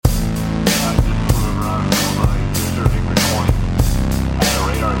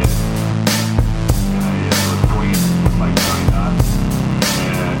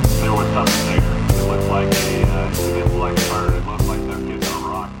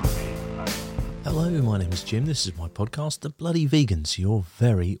Hello, my name is Jim. This is my podcast, The Bloody Vegans. You're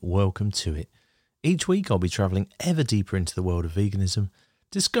very welcome to it. Each week I'll be travelling ever deeper into the world of veganism,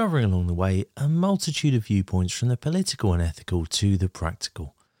 discovering along the way a multitude of viewpoints from the political and ethical to the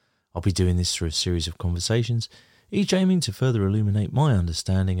practical. I'll be doing this through a series of conversations, each aiming to further illuminate my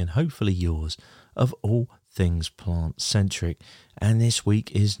understanding and hopefully yours of all things plant-centric. And this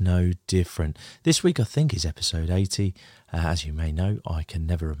week is no different. This week I think is episode 80. As you may know, I can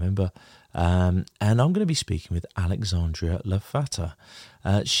never remember. And I'm going to be speaking with Alexandrea Lafata.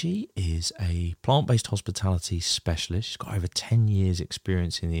 She is a plant-based hospitality specialist. She's got over 10 years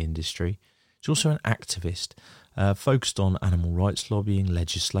experience in the industry. She's also an activist, focused on animal rights lobbying,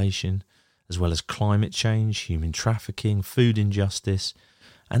 legislation, as well as climate change, human trafficking, food injustice.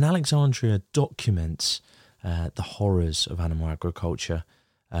 And Alexandrea documents the horrors of animal agriculture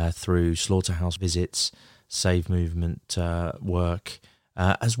through slaughterhouse visits, Save Movement work,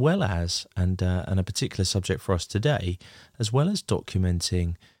 as well as, and a particular subject for us today, as well as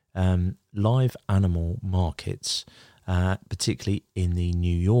documenting live animal markets, particularly in the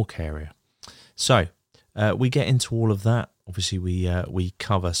New York area. So we get into all of that. Obviously, we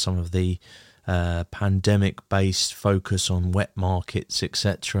cover some of the pandemic-based focus on wet markets,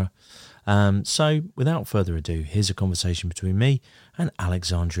 etc. So without further ado, here's a conversation between me and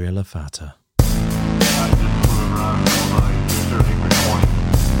Alexandrea Lafata.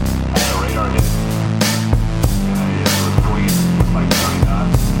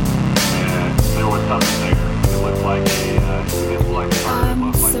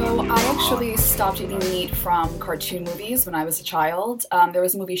 So I actually stopped eating meat from cartoon movies when I was a child. There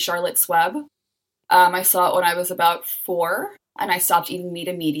was a movie Charlotte's Web. I saw it when I was about 4, and I stopped eating meat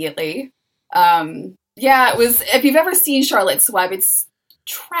immediately. It was, if you've ever seen Charlotte's Web, it's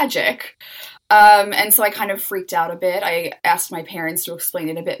tragic. And so I kind of freaked out a bit. I asked my parents to explain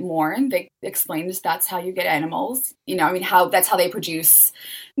it a bit more, and they explained that's how you get animals. That's how they produce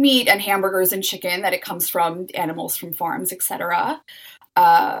meat and hamburgers and chicken, that it comes from animals from farms, etc.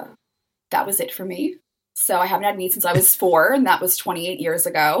 That was it for me. So I haven't had meat since I was 4, and that was 28 years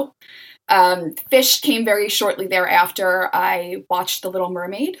ago. Fish came very shortly thereafter. I watched The Little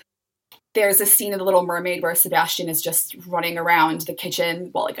Mermaid. There's a scene in The Little Mermaid where Sebastian is just running around the kitchen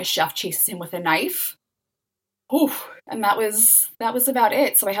while a chef chases him with a knife. Oof, and that was about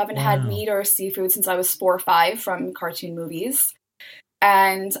it. So I haven't had meat or seafood since I was 4 or 5 from cartoon movies.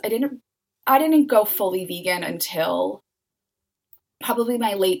 And I didn't go fully vegan until probably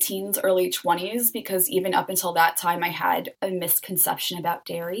my late teens, early 20s, because even up until that time I had a misconception about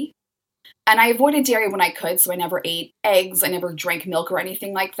dairy. And I avoided dairy when I could, so I never ate eggs, I never drank milk or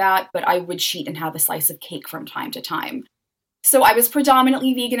anything like that, but I would cheat and have a slice of cake from time to time. So I was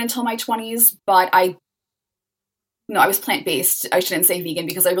predominantly vegan until my 20s, but I was plant-based. I shouldn't say vegan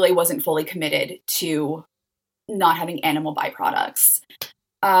because I really wasn't fully committed to not having animal byproducts.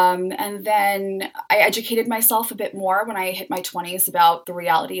 And then I educated myself a bit more when I hit my 20s about the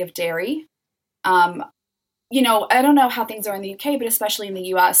reality of dairy. I don't know how things are in the UK, but especially in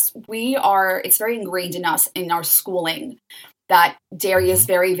the US, it's very ingrained in us, in our schooling, that dairy is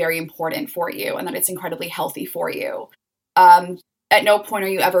very, very important for you and that it's incredibly healthy for you. At no point are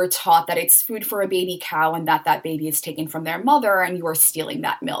you ever taught that it's food for a baby cow and that baby is taken from their mother and you are stealing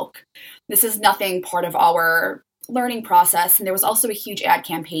that milk. This is nothing part of our learning process. And there was also a huge ad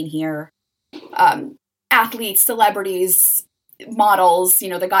campaign here. Athletes, celebrities, models,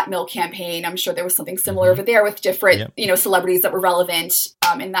 the Got Milk campaign. I'm sure there was something similar over there with different, celebrities that were relevant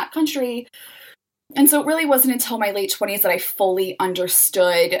in that country. And so it really wasn't until my late 20s that I fully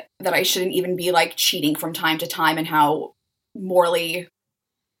understood that I shouldn't even be cheating from time to time, and how morally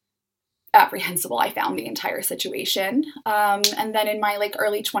apprehensible I found the entire situation. And then in my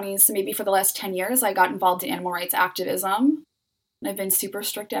early 20s, so maybe for the last 10 years, I got involved in animal rights activism. And I've been super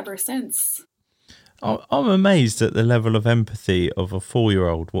strict ever since. I'm amazed at the level of empathy of a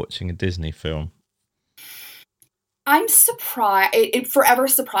 4-year-old watching a Disney film. I'm surprised. It forever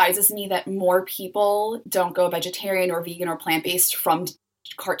surprises me that more people don't go vegetarian or vegan or plant-based from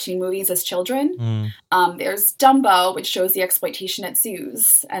cartoon movies as children. There's Dumbo, which shows the exploitation at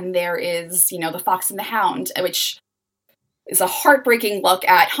zoos. And there is, The Fox and the Hound, which is a heartbreaking look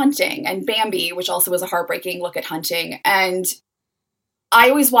at hunting. And Bambi, which also is a heartbreaking look at hunting. And I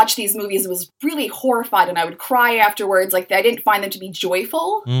always watched these movies and was really horrified, and I would cry afterwards. I didn't find them to be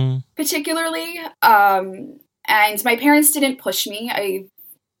joyful, particularly. And my parents didn't push me.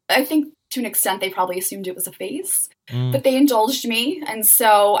 I think to an extent they probably assumed it was a phase, but they indulged me. And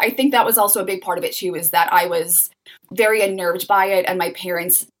so I think that was also a big part of it too, is that I was very unnerved by it, and my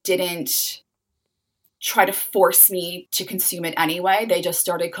parents didn't try to force me to consume it anyway. They just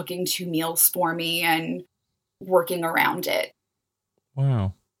started cooking 2 meals for me and working around it.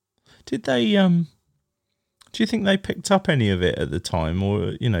 Wow. Did they do you think they picked up any of it at the time,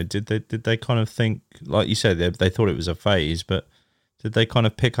 or did they kind of think, like you said, they thought it was a phase, but did they kind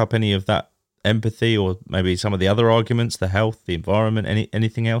of pick up any of that empathy, or maybe some of the other arguments, the health, the environment,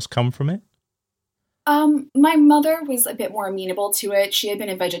 anything else come from it? My mother was a bit more amenable to it. She had been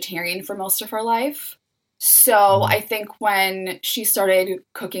a vegetarian for most of her life. So I think when she started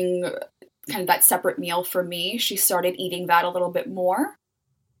cooking kind of that separate meal for me, she started eating that a little bit more.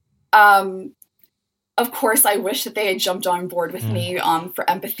 Of course, I wish that they had jumped on board with me for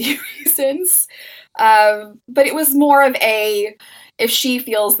empathy reasons. But it was more of a, if she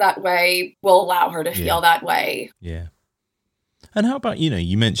feels that way, we'll allow her to feel that way. Yeah. And how about,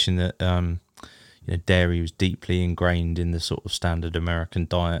 you mentioned that dairy was deeply ingrained in the sort of standard American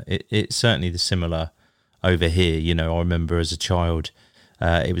diet. It's certainly the similar over here. I remember as a child,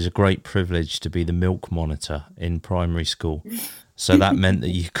 it was a great privilege to be the milk monitor in primary school. So that meant that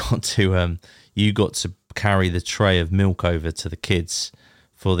you got to carry the tray of milk over to the kids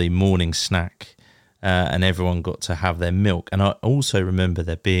for the morning snack, and everyone got to have their milk. And I also remember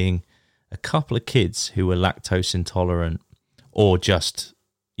there being a couple of kids who were lactose intolerant, or just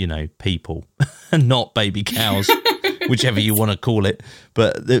people, and not baby cows, whichever you want to call it.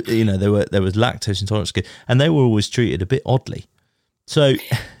 But there was lactose intolerant kids, and they were always treated a bit oddly. So,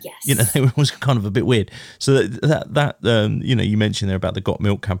 yes. They were always kind of a bit weird. So that you mentioned there about the Got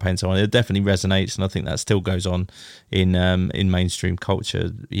Milk campaign, so on. It definitely resonates, and I think that still goes on in mainstream culture.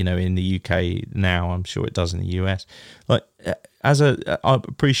 In the UK now, I'm sure it does in the US. Like, I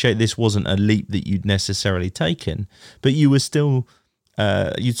appreciate this wasn't a leap that you'd necessarily taken, but you were still.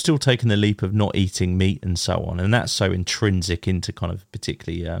 You'd still taken the leap of not eating meat and so on, and that's so intrinsic into kind of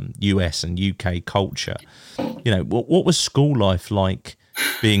particularly US and UK culture. What was school life like,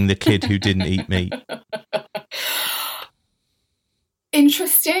 being the kid who didn't eat meat?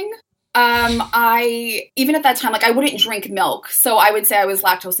 Interesting. I even at that time, I wouldn't drink milk, so I would say I was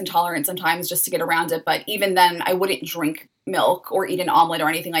lactose intolerant sometimes just to get around it. But even then, I wouldn't drink milk or eat an omelet or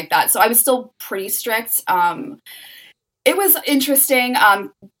anything like that. So I was still pretty strict. It was interesting.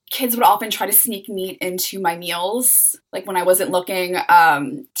 Kids would often try to sneak meat into my meals, like when I wasn't looking.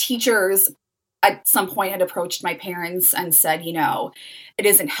 Teachers at some point had approached my parents and said, it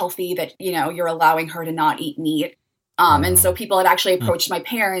isn't healthy that, you're allowing her to not eat meat. And so people had actually approached my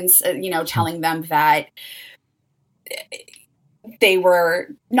parents, telling them that they were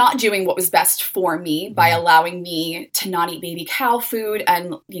not doing what was best for me by allowing me to not eat baby cow food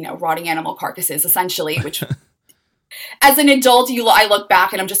and, rotting animal carcasses, essentially, which... As an adult, I look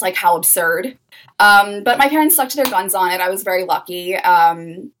back and I'm just like, how absurd. But my parents stuck to their guns on it. I was very lucky.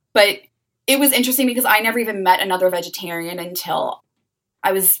 But it was interesting because I never even met another vegetarian until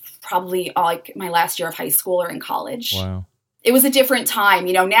I was probably my last year of high school or in college. Wow. It was a different time.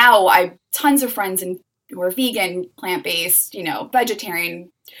 Now I have tons of friends who are vegan, plant-based, vegetarian,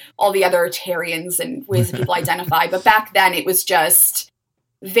 all the other tarians and ways that people identify. But back then it was just...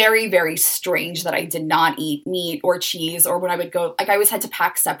 very, very strange that I did not eat meat or cheese, or when I would go, I always had to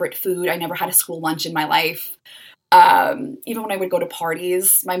pack separate food. I never had a school lunch in my life. Even when I would go to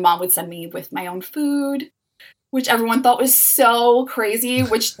parties, my mom would send me with my own food, which everyone thought was so crazy,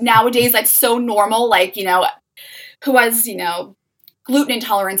 which nowadays that's so normal, who has, gluten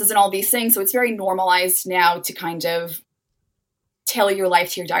intolerances and all these things. So it's very normalized now to kind of tailor your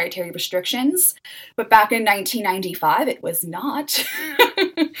life to your dietary restrictions. But back in 1995, it was not.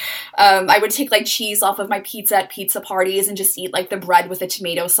 I would take cheese off of my pizza at pizza parties and just eat the bread with the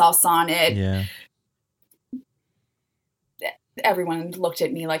tomato sauce on it. Yeah. Everyone looked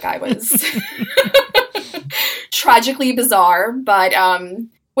at me like I was tragically bizarre. But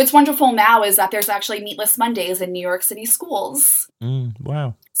what's wonderful now is that there's actually meatless Mondays in New York City schools.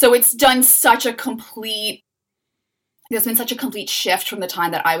 Wow. So it's done there's been such a complete shift from the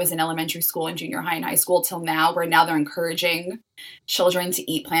time that I was in elementary school and junior high and high school till now, where now they're encouraging children to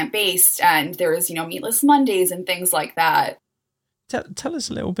eat plant-based, and there's, meatless Mondays and things like that. Tell us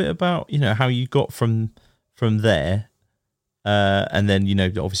a little bit about, how you got from there, and then,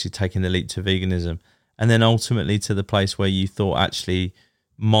 obviously taking the leap to veganism, and then ultimately to the place where you thought, actually,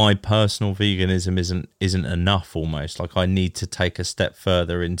 my personal veganism isn't enough almost. I need to take a step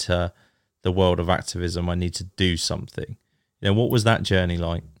further into the world of activism. I need to do something. What was that journey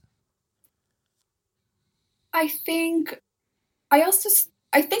like? I think a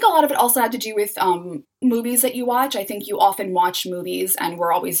lot of it also had to do with movies that you watch. I think you often watch movies and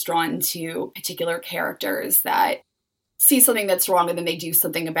we're always drawn to particular characters that see something that's wrong and then they do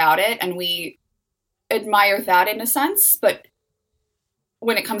something about it. And we admire that in a sense, but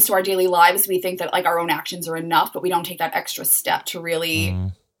when it comes to our daily lives, we think that like our own actions are enough, but we don't take that extra step to really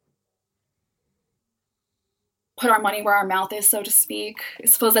put our money where our mouth is, so to speak. I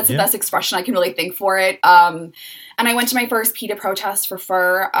suppose that's the best expression I can really think for it. And I went to my first PETA protest for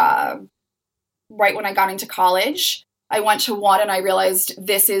fur right when I got into college. I went to one and I realized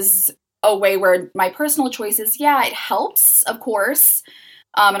this is a way where my personal choices, it helps, of course.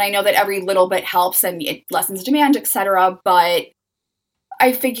 And I know that every little bit helps and it lessens demand, etc. But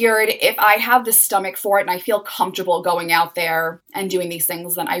I figured if I have the stomach for it and I feel comfortable going out there and doing these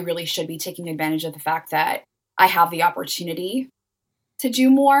things, then I really should be taking advantage of the fact that I have the opportunity to do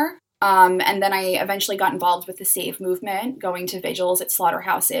more. And then I eventually got involved with the Save movement, going to vigils at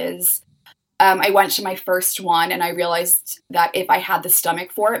slaughterhouses. I went to my first one and I realized that if I had the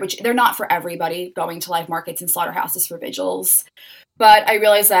stomach for it, which they're not for everybody, going to live markets and slaughterhouses for vigils, but I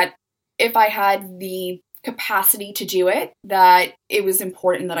realized that if I had the capacity to do it, that it was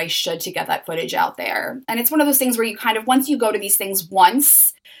important that I should to get that footage out there. And it's one of those things where you kind of, once you go to these things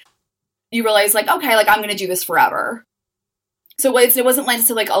once, you realize like, okay, like I'm going to do this forever. So it wasn't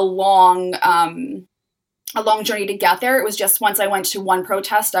like a long journey to get there. It was just once I went to one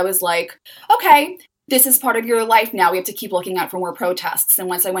protest, I was like, okay, this is part of your life now. We have to keep looking out for more protests. And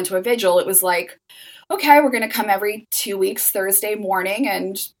once I went to a vigil, it was like, okay, we're going to come every 2 weeks, Thursday morning,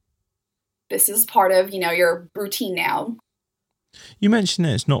 and this is part of, your routine now. You mentioned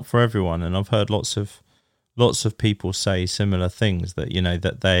that it's not for everyone, and I've heard lots of people say similar things, that,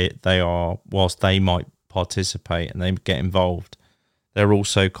 that they are, whilst they might participate and they get involved, they're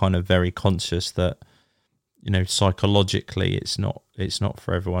also kind of very conscious that, psychologically it's not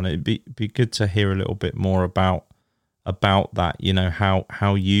for everyone. It'd be good to hear a little bit more about that,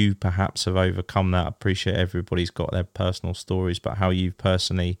 how you perhaps have overcome that. I appreciate everybody's got their personal stories, but how you've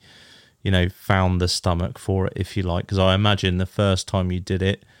personally, found the stomach for it, if you like, because I imagine the first time you did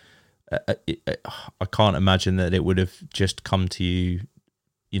it, I can't imagine that it would have just come to you,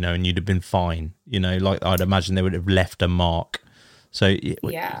 and you'd have been fine, like I'd imagine they would have left a mark. So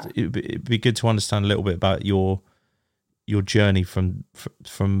it'd be good to understand a little bit about your journey from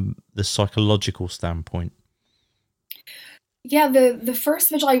the psychological standpoint. Yeah, the first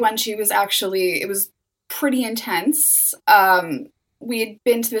vigil I went to it was pretty intense. We had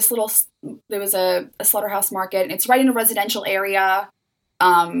been to there was a slaughterhouse market, and it's right in a residential area.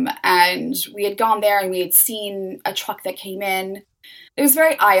 And we had gone there and we had seen a truck that came in. It was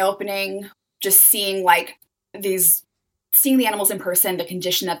very eye-opening, just seeing the animals in person, the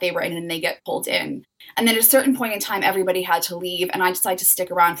condition that they were in, and they get pulled in. And then at a certain point in time, everybody had to leave, and I decided to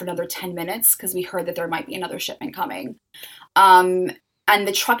stick around for another 10 minutes because we heard that there might be another shipment coming. And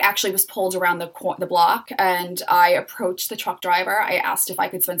the truck actually was pulled around the block, and I approached the truck driver. I asked if I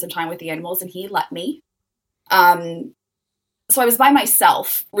could spend some time with the animals, and he let me. So I was by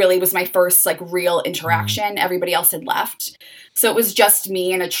myself, really, was my first real interaction. Everybody else had left. So it was just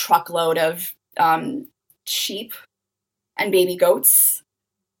me and a truckload of sheep and baby goats.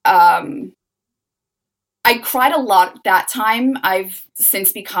 I cried a lot that time. I've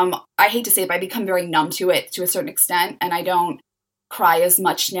since become, I hate to say it, but I've become very numb to it to a certain extent, and I don't cry as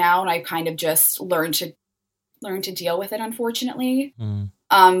much now, and I kind of just learned to deal with it, unfortunately.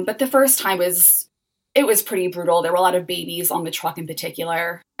 But the first time it was pretty brutal. There were a lot of babies on the truck in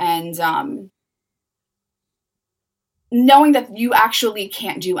particular, and knowing that you actually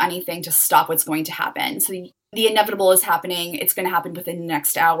can't do anything to stop what's going to happen. So the inevitable is happening. It's going to happen within the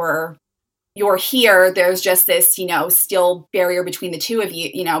next hour. You're here. There's just this, still barrier between the two of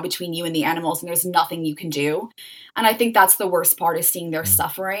you, between you and the animals, and there's nothing you can do. And I think that's the worst part, is seeing their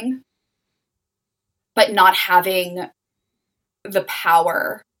suffering, but not having the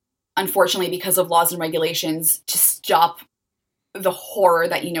power, unfortunately, because of laws and regulations, to stop the horror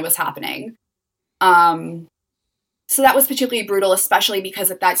that is happening. So that was particularly brutal, especially because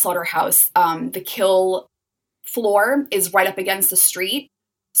at that slaughterhouse, the kill floor is right up against the street.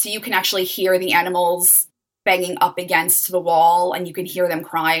 So you can actually hear the animals banging up against the wall, and you can hear them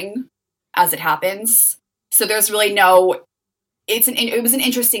crying as it happens. So there's really it was an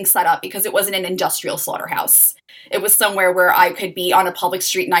interesting setup because it wasn't an industrial slaughterhouse. It was somewhere where I could be on a public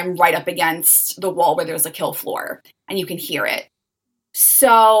street and I'm right up against the wall where there's a kill floor and you can hear it.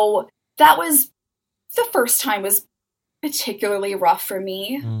 So that was, the first time was particularly rough for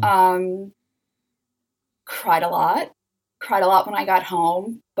me. Cried a lot when I got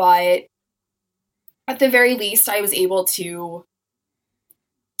home, but at the very least I was able to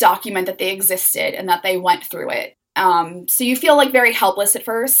document that they existed and that they went through it. So you feel very helpless at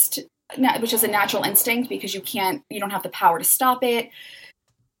first, which is a natural instinct because you don't have the power to stop it.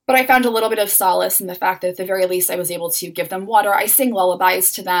 But I found a little bit of solace in the fact that at the very least I was able to give them water. I sing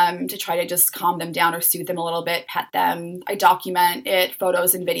lullabies to them to try to just calm them down or soothe them a little bit, pet them. I document it,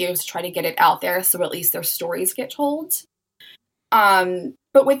 photos and videos, to try to get it out there so at least their stories get told.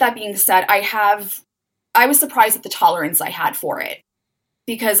 But with that being said, I was surprised at the tolerance I had for it.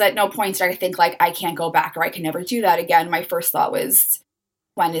 Because at no point did I think, like, I can't go back or I can never do that again. My first thought was,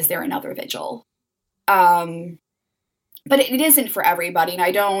 when is there another vigil? But it isn't for everybody. And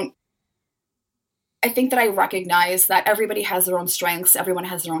I think that I recognize that everybody has their own strengths. Everyone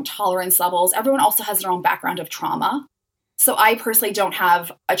has their own tolerance levels. Everyone also has their own background of trauma. So I personally don't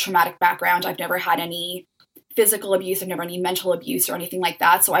have a traumatic background. I've never had any physical abuse. I've never had any mental abuse or anything like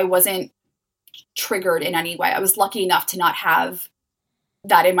that. So I wasn't triggered in any way. I was lucky enough to not have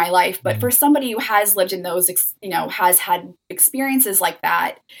that in my life. But for somebody who has lived in those, has had experiences like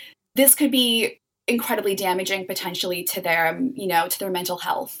that, this could be incredibly damaging potentially to their, to their mental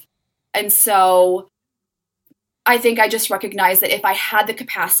health. And so I think I just recognize that if I had the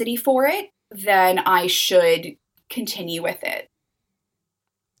capacity for it, then I should continue with it.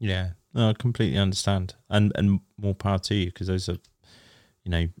 Yeah, no, I completely understand. And more power to you, because those are,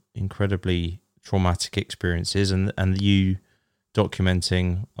 incredibly traumatic experiences, and you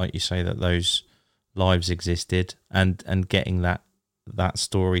documenting, like you say, that those lives existed and getting that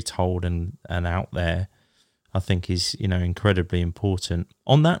story told and out there, I think is, incredibly important.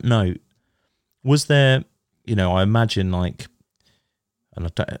 On that note, was there, I imagine, like, and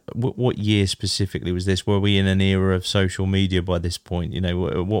what year specifically was this? Were we in an era of social media by this point? At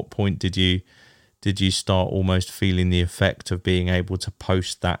what point did you start almost feeling the effect of being able to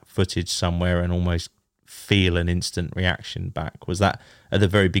post that footage somewhere and almost feel an instant reaction back? Was that at the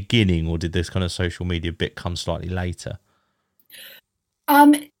very beginning, or did this kind of social media bit come slightly later?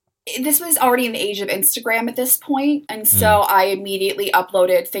 This was already in the age of Instagram at this point, and so I immediately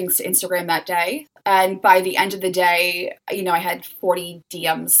uploaded things to Instagram that day. And by the end of the day, I had 40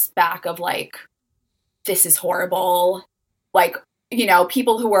 DMs back of like, this is horrible. Like,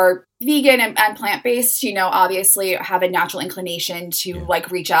 people who are vegan and plant-based, obviously have a natural inclination to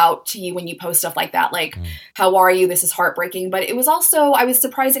like reach out to you when you post stuff like that. Like, how are you? This is heartbreaking. But it was also, I was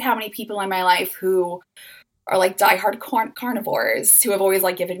surprised at how many people in my life who are like diehard carnivores, who have always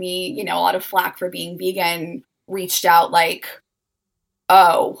like given me, a lot of flack for being vegan, reached out like,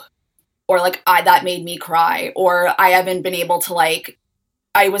 oh, or like, that made me cry, or I haven't been able to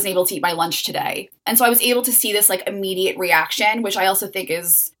I wasn't able to eat my lunch today. And so I was able to see this like immediate reaction, which I also think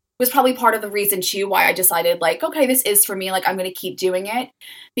was probably part of the reason too why I decided like, okay, this is for me, like I'm going to keep doing it,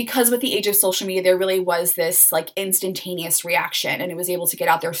 because with the age of social media, there really was this like instantaneous reaction, and it was able to get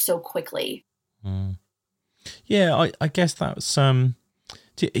out there so quickly. Yeah, I guess that's, it'd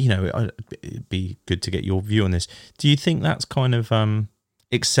be good to get your view on this. Do you think that's kind of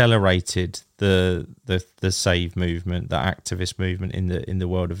accelerated the save movement, the activist movement in the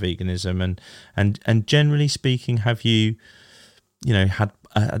world of veganism, and generally speaking, have you had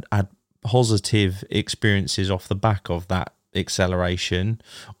positive experiences off the back of that acceleration,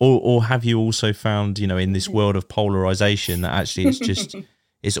 or have you also found in this world of polarization that actually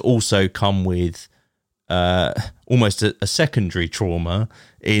it's also come with almost a secondary trauma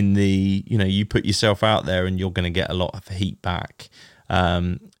in the you put yourself out there and you're going to get a lot of heat back?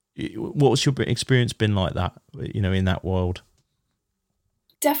 What's your experience been like that, in that world?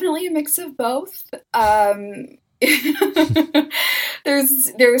 Definitely a mix of both.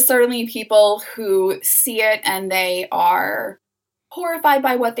 There's certainly people who see it and they are horrified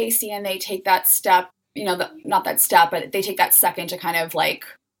by what they see, and they take that step, not that step, but they take that second to kind of like,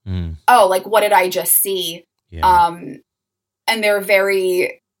 oh, like, what did I just see? Yeah. And they're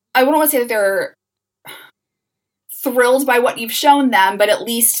very, I wouldn't want to say that they're thrilled by what you've shown them, but at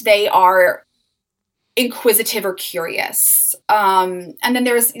least they are inquisitive or curious. And then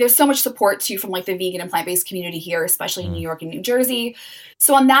there's so much support too from like the vegan and plant-based community here, especially in New York and New Jersey.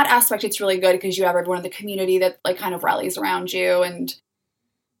 So on that aspect, it's really good because you have everyone in the community that like kind of rallies around you, and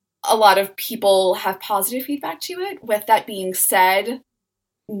a lot of people have positive feedback to it. With that being said,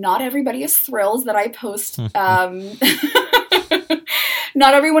 not everybody is thrilled that I post.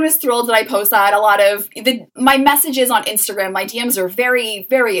 Not everyone is thrilled that I post that. A lot of my messages on Instagram, my DMs are very,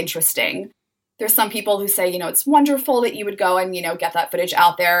 very interesting. There's some people who say, it's wonderful that you would go and, get that footage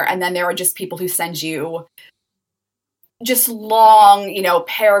out there. And then there are just people who send you just long,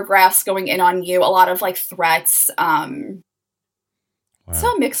 paragraphs going in on you, a lot of like threats. Wow.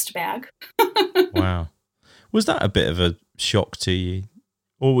 So a mixed bag. Wow. Was that a bit of a shock to you?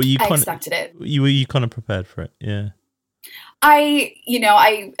 Or were you I expected it. Were you kind of prepared for it? Yeah. I,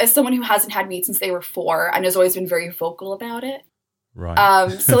 as someone who hasn't had meat since they were 4 and has always been very vocal about it,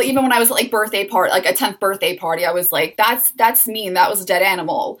 Right. So even when I was at like birthday party, like a 10th birthday party, I was like, that's mean. That was a dead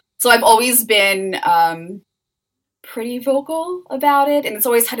animal. So I've always been pretty vocal about it, and it's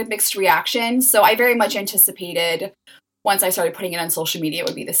always had a mixed reaction. So I very much anticipated once I started putting it on social media, it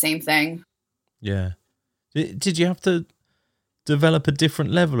would be the same thing. Yeah. Did you have to develop a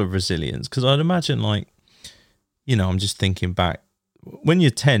different level of resilience? Because I'd imagine, like, you know, I'm just thinking back, when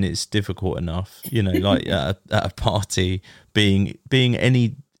you're 10, it's difficult enough, you know, like at a party, being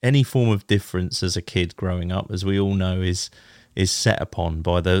any form of difference as a kid growing up, as we all know, is set upon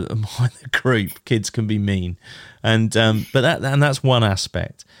by the group. Kids can be mean, and that's one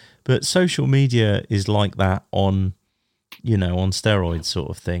aspect. But social media is like that on, you know, on steroids sort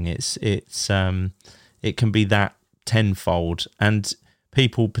of thing. It can be that tenfold, and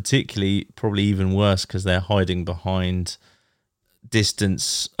people particularly probably even worse because they're hiding behind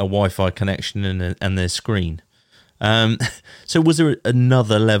distance, a Wi-Fi connection, and their screen. So was there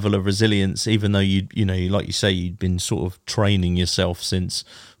another level of resilience, even though you know, like you say, you'd been sort of training yourself since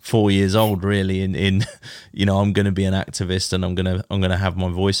 4 years old, really, in you know, I'm going to be an activist and I'm going to have my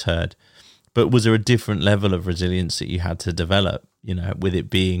voice heard. But was there a different level of resilience that you had to develop, you know, with it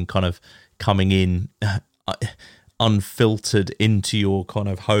being kind of coming in unfiltered into your kind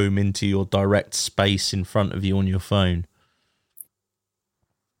of home, into your direct space in front of you on your phone?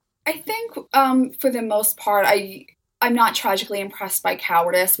 I think for the most part, I'm not tragically impressed by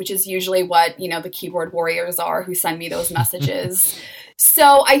cowardice, which is usually what, you know, the keyboard warriors are who send me those messages.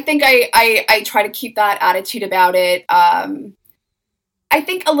 So I think I try to keep that attitude about it. I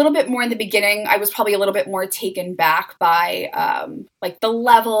think a little bit more in the beginning, I was probably a little bit more taken back by like the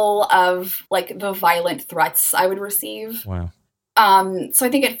level of like the violent threats I would receive. Wow. So I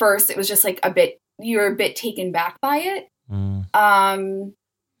think at first it was just like you're a bit taken back by it.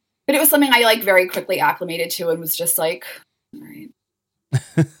 But it was something I like very quickly acclimated to and was just like, all right,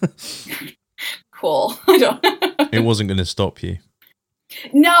 cool. It wasn't going to stop you.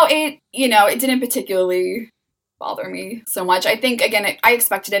 No, it didn't particularly bother me so much. I think, again, I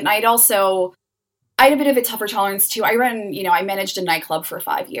expected it. And I had a bit of a tougher tolerance too. I managed a nightclub for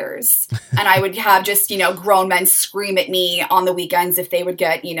 5 years, and I would have just, you know, grown men scream at me on the weekends if they would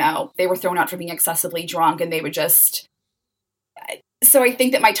get, you know, they were thrown out for being excessively drunk, and they would just... So I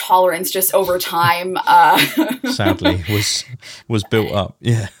think that my tolerance just over time, sadly, was built up.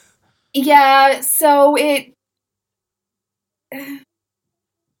 Yeah. Yeah. So it.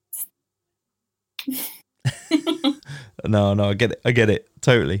 No, I get it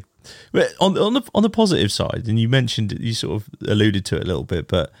totally. But on the positive side, and you mentioned, you sort of alluded to it a little bit,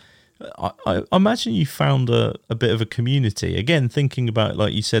 but I imagine you found a bit of a community. Again, thinking about,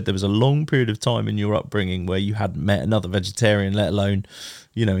 like you said, there was a long period of time in your upbringing where you hadn't met another vegetarian, let alone,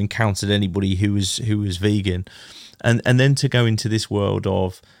 you know, encountered anybody who was vegan, and then to go into this world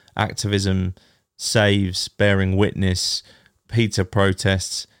of activism, saves, bearing witness, pizza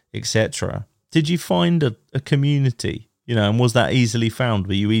protests, etc. Did you find a community, you know, and was that easily found?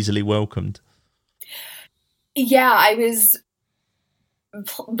 Were you easily welcomed? Yeah, I was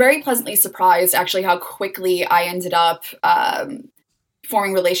very pleasantly surprised, actually, how quickly I ended up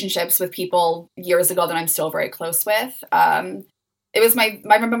forming relationships with people years ago that I'm still very close with. It was I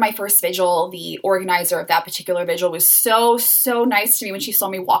remember my first vigil. The organizer of that particular vigil was so nice to me when she saw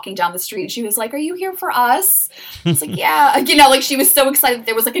me walking down the street. She was like, "Are you here for us?" I was like, "Yeah." You know, like, she was so excited that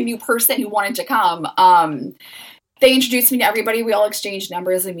there was like a new person who wanted to come. They introduced me to everybody. We all exchanged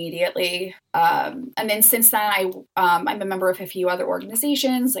numbers immediately. And then since then, I'm a member of a few other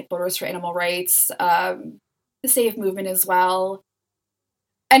organizations, like Voters for Animal Rights, the Save Movement as well.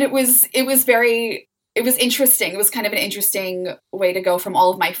 And it was interesting. It was kind of an interesting way to go from all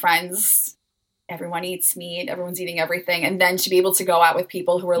of my friends. Everyone eats meat, everyone's eating everything. And then to be able to go out with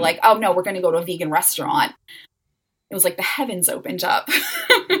people who were like, "Oh no, we're going to go to a vegan restaurant." It was like the heavens opened up.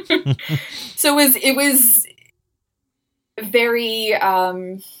 So it was very,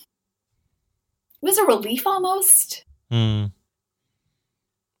 it was a relief almost.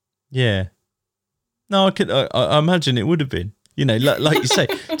 Yeah. No, I imagine it would have been, you know, like you say,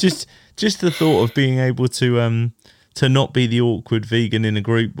 just the thought of being able to not be the awkward vegan in a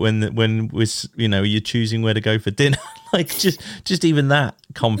group when you know, you're choosing where to go for dinner. Like just even that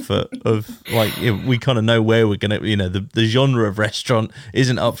comfort of, like, we kind of know where we're gonna, you know, the genre of restaurant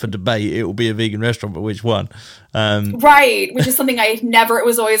isn't up for debate. It will be a vegan restaurant, but which one? Right, which is something it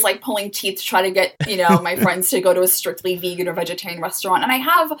was always like pulling teeth to try to get, you know, my friends to go to a strictly vegan or vegetarian restaurant. And I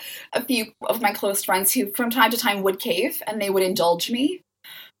have a few of my close friends who from time to time would cave and they would indulge me.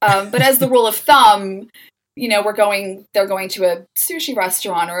 But as the rule of thumb, you know, they're going to a sushi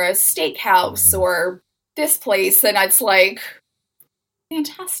restaurant or a steakhouse or this place, and it's like,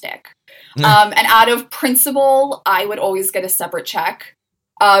 fantastic. And out of principle, I would always get a separate check.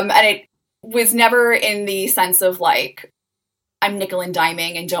 And it was never in the sense of like, I'm nickel and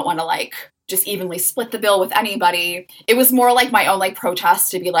diming and don't want to like just evenly split the bill with anybody. It was more like my own like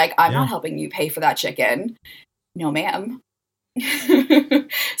protest to be like, I'm not helping you pay for that chicken. No, ma'am.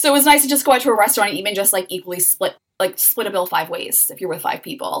 So it was nice to just go out to a restaurant and even just like equally split a bill 5 ways if you're with 5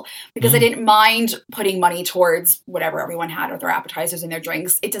 people, because I didn't mind putting money towards whatever everyone had with their appetizers and their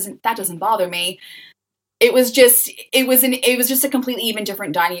drinks. That doesn't bother me. It was just a completely even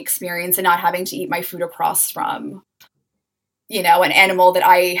different dining experience, and not having to eat my food across from, an animal that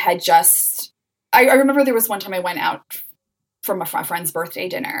I had just, I remember there was one time I went out from a friend's birthday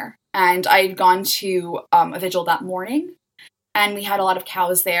dinner, and I'd gone to a vigil that morning, and we had a lot of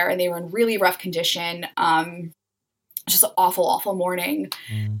cows there, and they were in really rough condition. Just an awful, awful morning.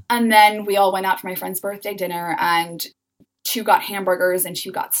 And then we all went out for my friend's birthday dinner, and 2 got hamburgers and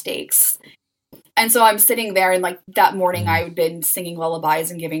 2 got steaks. And so I'm sitting there, and like that morning I had been singing lullabies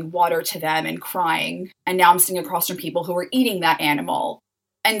and giving water to them and crying. And now I'm sitting across from people who were eating that animal.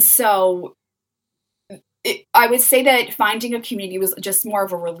 And so I would say that finding a community was just more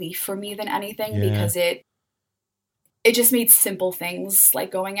of a relief for me than anything, because it just made simple things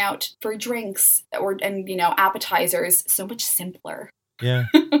like going out for drinks and appetizers so much simpler. Yeah.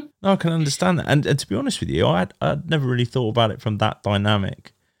 No, I can understand that. And to be honest with you, I'd never really thought about it from that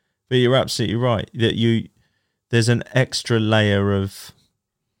dynamic. But you're absolutely right that there's an extra layer of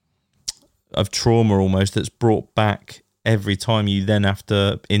trauma almost that's brought back every time you then have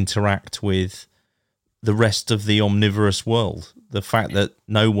to interact with the rest of the omnivorous world. The fact that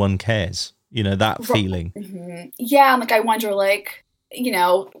no one cares, that feeling. Mm-hmm. Yeah, like I wonder, like,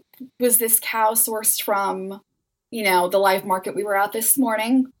 was this cow sourced from, the live market we were at this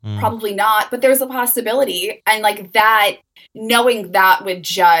morning? Probably not, but there's a possibility. And like that, knowing that would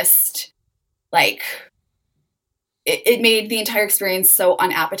just like, it made the entire experience so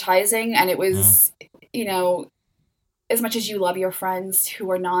unappetizing. And it was, as much as you love your friends who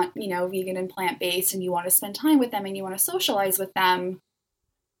are not, vegan and plant-based, and you want to spend time with them and you want to socialize with them,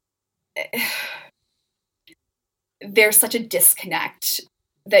 there's such a disconnect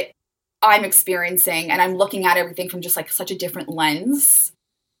that I'm experiencing, and I'm looking at everything from just like such a different lens.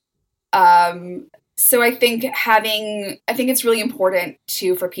 So I think it's really important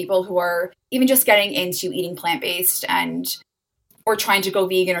too for people who are even just getting into eating plant-based or trying to go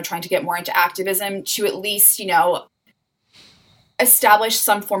vegan or trying to get more into activism to at least, establish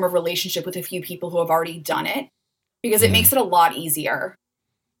some form of relationship with a few people who have already done it, because it makes it a lot easier.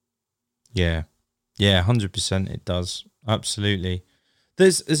 Yeah. Yeah, 100% it does. Absolutely.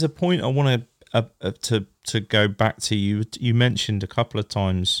 There's a point I want to go back to. You mentioned a couple of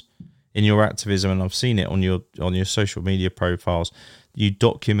times in your activism, and I've seen it on your social media profiles, you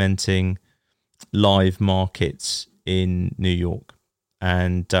documenting live markets in New York.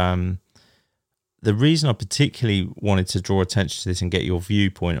 And the reason I particularly wanted to draw attention to this and get your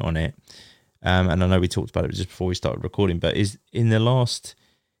viewpoint on it, and I know we talked about it just before we started recording, but is in the last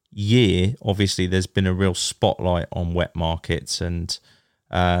year, obviously there's been a real spotlight on wet markets, and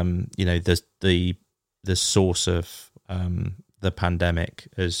the source of the pandemic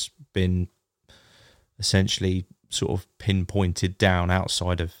has been essentially sort of pinpointed down,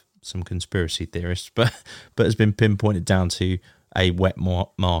 outside of some conspiracy theorists, but has been pinpointed down to a wet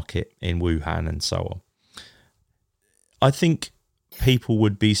market in Wuhan and so on. I think people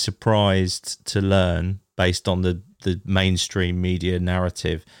would be surprised to learn, based on the mainstream media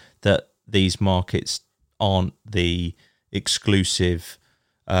narrative, that these markets aren't the exclusive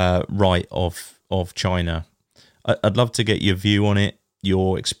right of China. I'd love to get your view on it,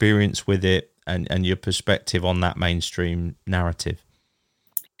 your experience with it, and your perspective on that mainstream narrative.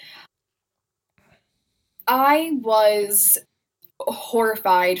 I was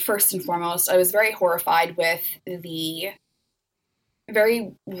horrified, first and foremost. I was very horrified with the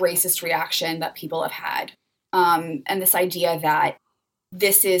very racist reaction that people have had. And this idea that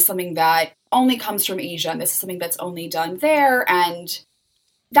this is something that only comes from Asia, and this is something that's only done there, and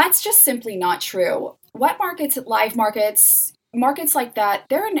that's just simply not true. Wet markets, live markets, markets like that,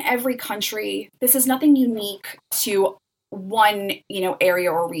 they're in every country. This is nothing unique to one,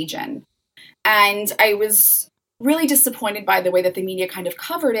 area or region. And I was really disappointed by the way that the media kind of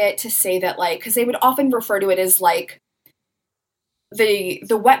covered it, to say that, like, because they would often refer to it as like the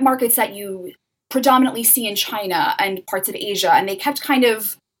wet markets that you predominantly see in China and parts of Asia, and they kept kind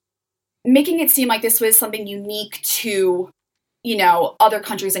of making it seem like this was something unique to, other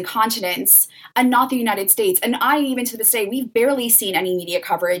countries and continents, and not the United States. And I, even to this day, we've barely seen any media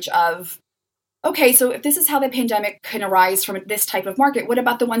coverage of okay, so if this is how the pandemic can arise from this type of market, what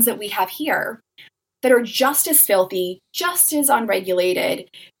about the ones that we have here that are just as filthy, just as unregulated?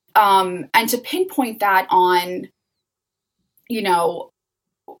 And to pinpoint that on, you know,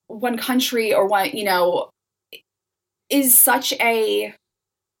 one country or one, is such a,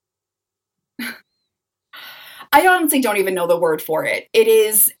 I honestly don't even know the word for it. It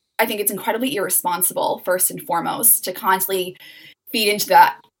is, I think it's incredibly irresponsible, first and foremost, to constantly feed into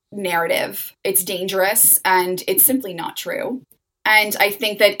that narrative. It's dangerous and it's simply not true. And I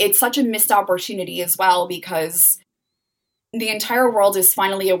think that it's such a missed opportunity as well, because the entire world is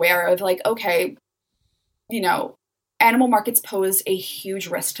finally aware of, like, okay, animal markets pose a huge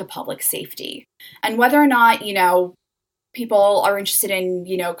risk to public safety. And whether or not, people are interested in,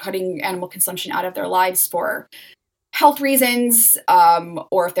 cutting animal consumption out of their lives for health reasons,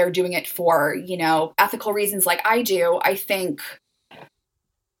 or if they're doing it for, ethical reasons like I do, I think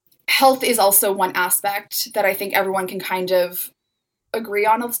health is also one aspect that I think everyone can kind of agree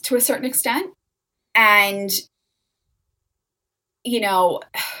on to a certain extent. And,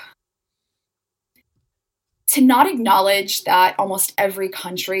 to not acknowledge that almost every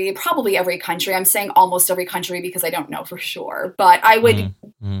country, probably every country, I'm saying almost every country because I don't know for sure, but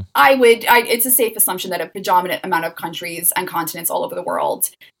it's a safe assumption that a predominant amount of countries and continents all over the world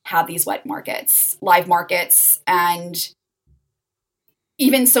have these wet markets, live markets, and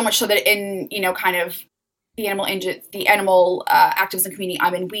even so much so that in, kind of the animal activism community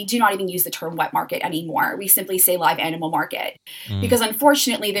I'm in, we do not even use the term wet market anymore. We simply say live animal market, because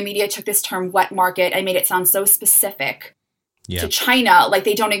unfortunately the media took this term wet market and made it sound so specific to China, like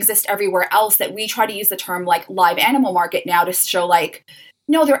they don't exist everywhere else, that we try to use the term like live animal market now to show like,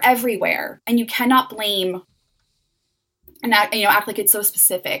 no, they're everywhere. And you cannot blame and act like it's so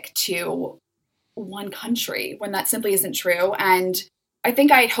specific to one country when that simply isn't true. And I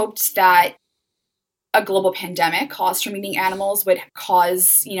think I had hoped that a global pandemic caused from eating animals would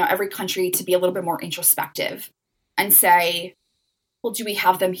cause, every country to be a little bit more introspective and say, well, do we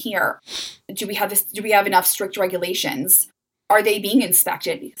have them here? Do we have this? Do we have enough strict regulations? Are they being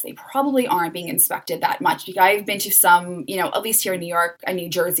inspected? Because they probably aren't being inspected that much. Because I've been to some, at least here in New York and New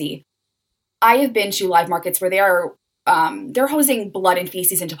Jersey, I have been to live markets where they're hosing blood and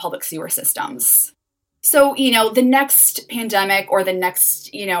feces into public sewer systems. So, the next pandemic or the next,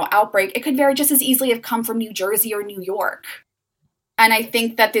 outbreak, it could very just as easily have come from New Jersey or New York. And I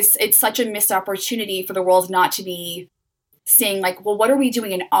think that it's such a missed opportunity for the world not to be saying like, well, what are we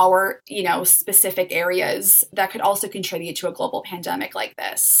doing in our, specific areas that could also contribute to a global pandemic like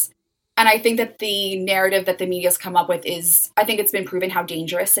this? And I think that the narrative that the media's come up with I think it's been proven how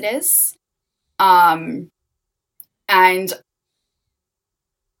dangerous it is. And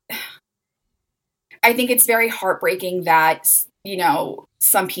I think it's very heartbreaking that,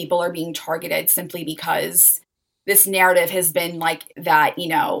 some people are being targeted simply because this narrative has been like that,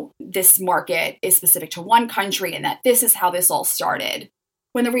 this market is specific to one country and that this is how this all started.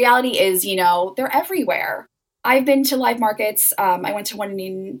 When the reality is, they're everywhere. I've been to live markets. I went to one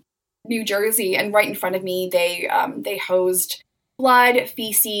in New Jersey, and right in front of me, they hosed blood,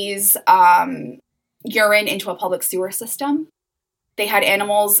 feces, urine into a public sewer system. They had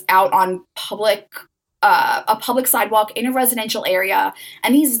animals out on a public sidewalk in a residential area,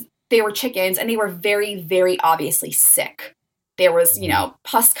 and they were chickens, and they were very, very obviously sick. There was,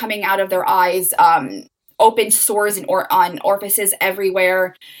 pus coming out of their eyes, open sores on orifices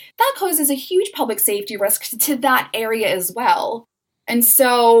everywhere. That poses a huge public safety risk to that area as well. And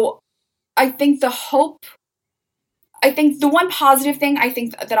so I think the one positive thing I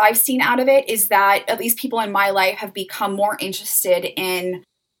think that I've seen out of it is that at least people in my life have become more interested in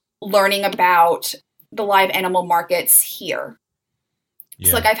learning about the live animal markets here.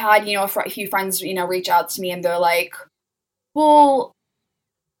 Yeah. So like I've had, a few friends, reach out to me and they're like, well,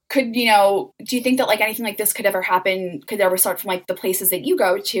 do you think that like anything like this could ever happen? Could ever start from like the places that you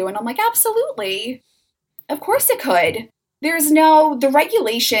go to? And I'm like, absolutely. Of course it could. The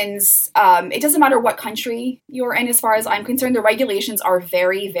regulations, it doesn't matter what country you're in, as far as I'm concerned, the regulations are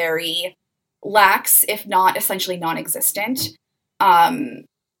very, very lax, if not essentially non-existent.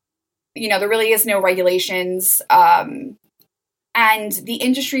 There really is no regulations. And the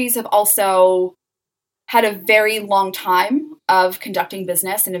industries have also had a very long time of conducting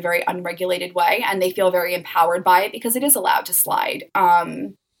business in a very unregulated way, and they feel very empowered by it because it is allowed to slide.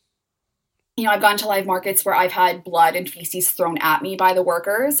 I've gone to live markets where I've had blood and feces thrown at me by the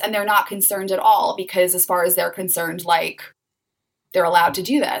workers, and they're not concerned at all because as far as they're concerned, like, they're allowed to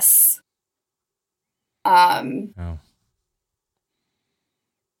do this.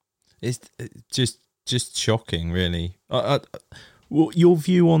 It's just shocking, really. Well, your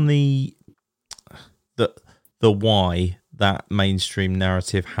view on the the why that mainstream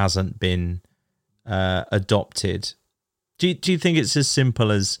narrative hasn't been adopted. Do you think it's as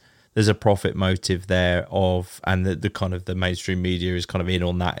simple as there's a profit motive there and the kind of the mainstream media is kind of in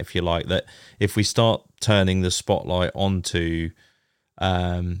on that, if you like, that if we start turning the spotlight onto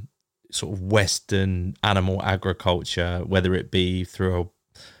sort of Western animal agriculture, whether it be through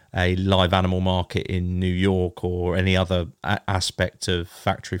a live animal market in New York or any other aspect of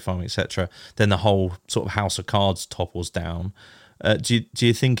factory farming, etc., then the whole sort of house of cards topples down. Do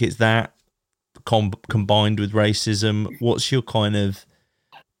you think it's that combined with racism? What's your kind of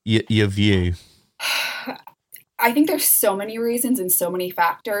your view? I think there's so many reasons and so many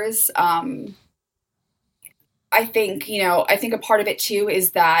factors. I think a part of it too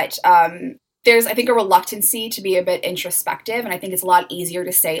is that there's, I think, a reluctancy to be a bit introspective. And I think it's a lot easier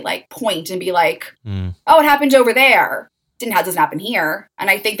to say, like, point and be like, oh, it happened over there. Doesn't happen here.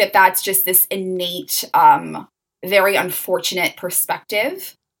 And I think that that's just this innate, very unfortunate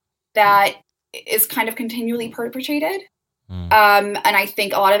perspective that is kind of continually perpetrated. And I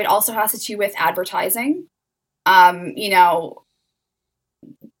think a lot of it also has to do with advertising. I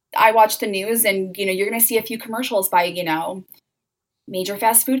watch the news and, you're going to see a few commercials by, major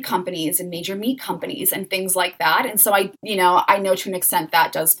fast food companies and major meat companies and things like that. And so I know to an extent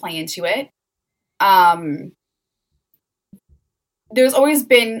that does play into it. There's always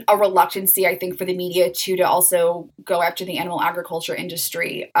been a reluctancy, I think, for the media to also go after the animal agriculture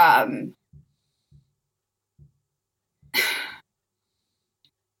industry. Let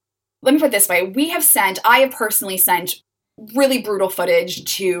me put it this way. I have personally sent really brutal footage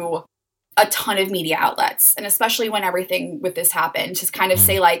to a ton of media outlets, and especially when everything with this happened, to kind of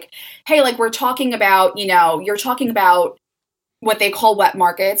say, like, hey, like, we're talking about, you're talking about what they call wet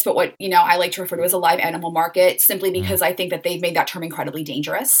markets, but what, I like to refer to as a live animal market, simply because I think that they've made that term incredibly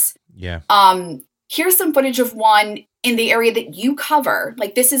dangerous. Yeah. Here's some footage of one in the area that you cover.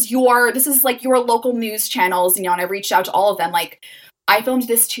 Like, this is like your local news channels, and I've reached out to all of them. Like, I filmed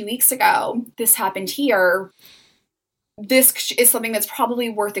this 2 weeks ago. This happened here. This is something that's probably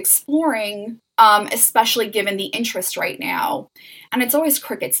worth exploring, especially given the interest right now. And it's always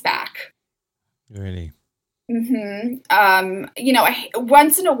crickets back. Really? Mm-hmm.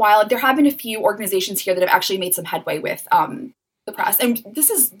 Once in a while, there have been a few organizations here that have actually made some headway with the press. And this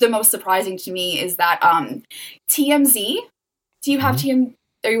is the most surprising to me, is that TMZ, do you have TMZ?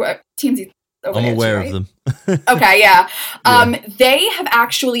 I'm aware of them. Okay, yeah. They have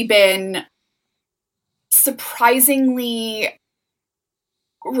actually been surprisingly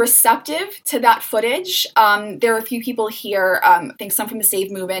receptive to that footage. There are a few people here, I think some from the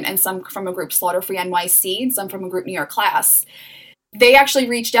Save Movement and some from a group Slaughter Free NYC and some from a group New York Class. They actually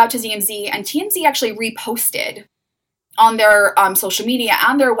reached out to TMZ, and TMZ actually reposted on their social media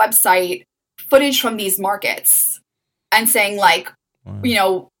and their website footage from these markets and saying, like,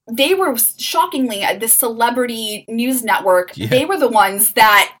 wow. They were shockingly at this celebrity news network. Yeah. They were the ones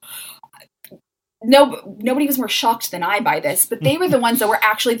that nobody was more shocked than I by this, but they were the ones that were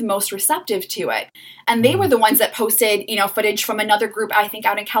actually the most receptive to it. And they were the ones that posted, footage from another group, I think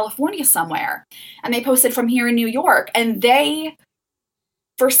out in California somewhere. And they posted from here in New York. And they,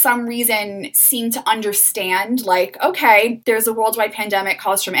 for some reason, seem to understand, like, okay, there's a worldwide pandemic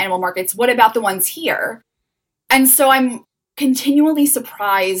caused from animal markets. What about the ones here? And so I'm continually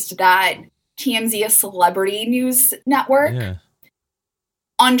surprised that TMZ, a celebrity news network,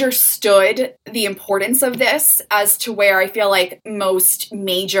 understood the importance of this, as to where I feel like most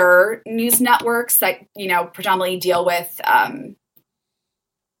major news networks that, predominantly deal with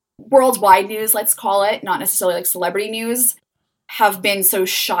worldwide news, let's call it, not necessarily like celebrity news, have been so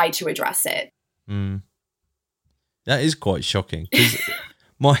shy to address it. That is quite shocking, because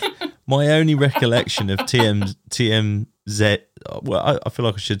my only recollection of TMZ, well, I feel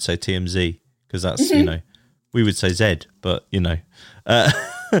like I should say TMZ, because that's, we would say Z, but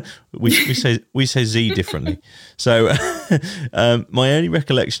we say Z differently. So my only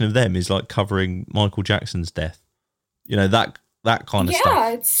recollection of them is like covering Michael Jackson's death, that kind of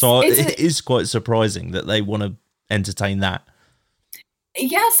stuff. So it is quite surprising that they want to entertain that.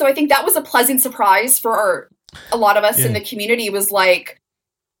 Yeah, so I think that was a pleasant surprise for a lot of us in the community. Was like,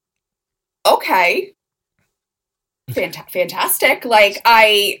 okay, fantastic. Like,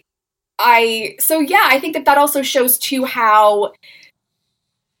 I think that also shows too how,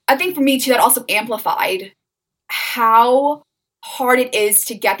 I think for me too, that also amplified how hard it is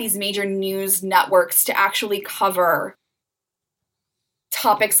to get these major news networks to actually cover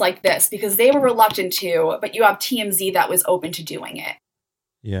topics like this, because they were reluctant to, but you have TMZ that was open to doing it.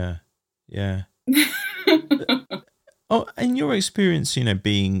 Yeah. Oh, in your experience,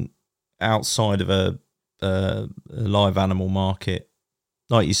 being outside of a a live animal market,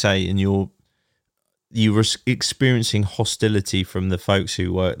 like you say, and you were experiencing hostility from the folks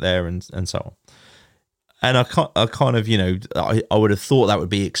who work there and so on. And I kind of, I would have thought that would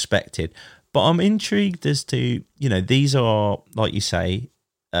be expected. But I'm intrigued as to, these are, like you say,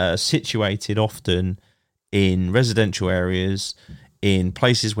 situated often in residential areas, in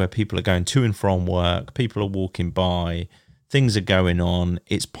places where people are going to and from work, people are walking by, things are going on,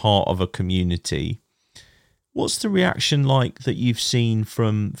 it's part of a community. What's the reaction like that you've seen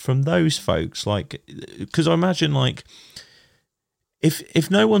from those folks? Like, because I imagine, like, if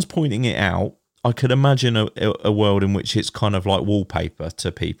no one's pointing it out, I could imagine a world in which it's kind of like wallpaper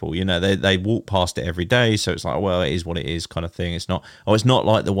to people. They walk past it every day, so it's like, well, it is what it is, kind of thing. It's not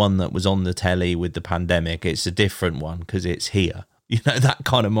like the one that was on the telly with the pandemic. It's a different one because it's here. That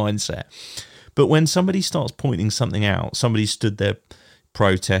kind of mindset. But when somebody starts pointing something out, somebody stood there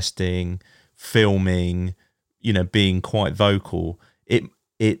protesting, filming, being quite vocal, it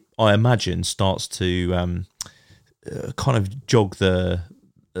I imagine starts to kind of jog the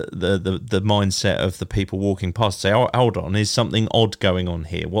mindset of the people walking past. Say, oh, hold on, is something odd going on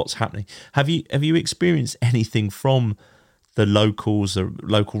here? What's happening? Have you experienced anything from the locals or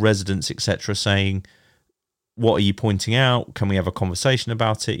local residents, etc., saying, what are you pointing out? Can we have a conversation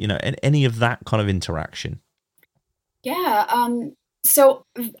about it? And any of that kind of interaction? Yeah. So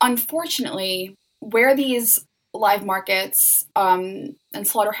unfortunately, where these live markets and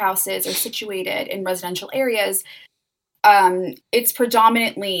slaughterhouses are situated in residential areas, it's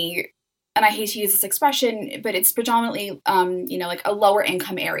predominantly, and I hate to use this expression, but it's predominantly, like a lower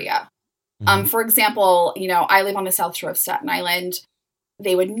income area. Mm-hmm. For example, I live on the South Shore of Staten Island.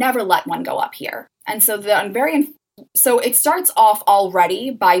 They would never let one go up here. And so so it starts off already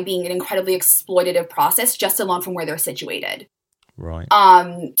by being an incredibly exploitative process, just alone from where they're situated. Right.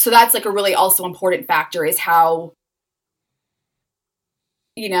 So that's like a really also important factor is how,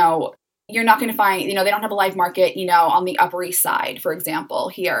 you're not going to find, they don't have a live market, on the Upper East Side, for example,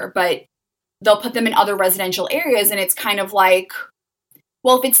 here, but they'll put them in other residential areas. And it's kind of like,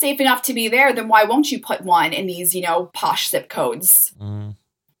 well, if it's safe enough to be there, then why won't you put one in these, posh zip codes?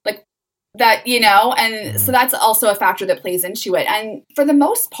 Like that, and so that's also a factor that plays into it. And for the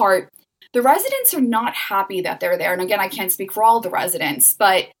most part, the residents are not happy that they're there. And again, I can't speak for all the residents,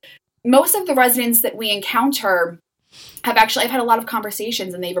 but most of the residents that we encounter I've had a lot of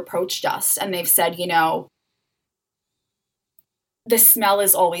conversations and they've approached us and they've said, the smell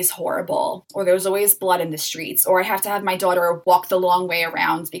is always horrible, or there's always blood in the streets, or I have to have my daughter walk the long way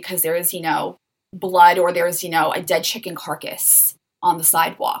around because there is, blood, or there's, a dead chicken carcass on the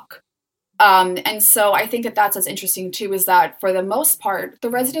sidewalk. And so I think that that's what's interesting too, is that for the most part, the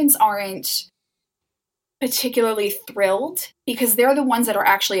residents aren't particularly thrilled because they're the ones that are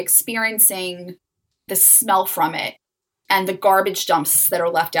actually experiencing the smell from it and the garbage dumps that are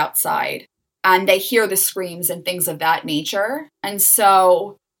left outside. And they hear the screams and things of that nature. And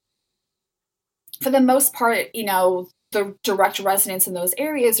so for the most part, the direct residents in those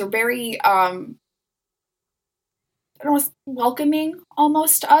areas are very, welcoming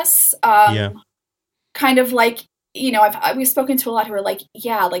almost to us. Kind of like, we've spoken to a lot who are like,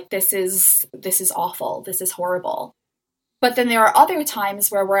 yeah, like this is awful. This is horrible. But then there are other times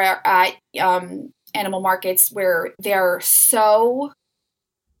where we're at animal markets where they're so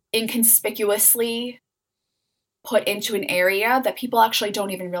inconspicuously put into an area that people actually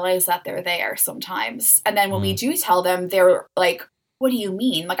don't even realize that they're there sometimes. And then when we do tell them, they're like, what do you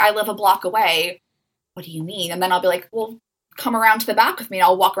mean? Like, I live a block away. What do you mean? And then I'll be like, well, come around to the back with me. And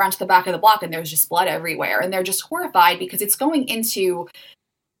I'll walk around to the back of the block and there's just blood everywhere. And they're just horrified because it's going into,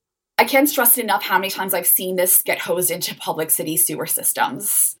 I can't stress it enough how many times I've seen this get hosed into public city sewer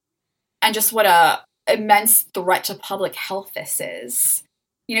systems. And just what a immense threat to public health this is.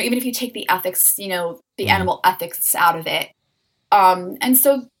 Even if you take the ethics, the animal ethics out of it. And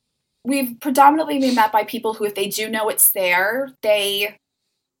so we've predominantly been met by people who, if they do know it's there, they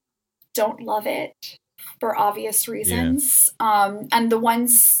don't love it for obvious reasons. And the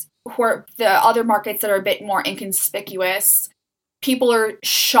ones who are the other markets that are a bit more inconspicuous, people are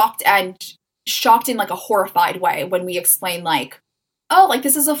shocked in like a horrified way when we explain like, oh, like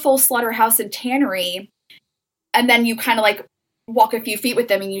this is a full slaughterhouse and tannery. And then you kind of like walk a few feet with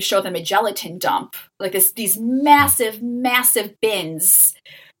them and you show them a gelatin dump, like these massive bins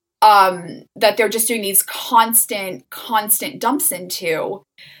that they're just doing these constant dumps into,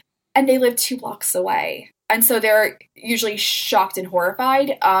 and they live 2 blocks away, and so they're usually shocked and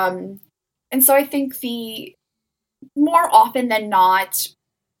horrified. And so I think the more often than not,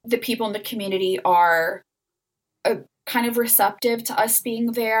 the people in the community are kind of receptive to us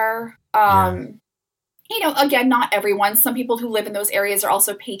being there. again, not everyone. Some people who live in those areas are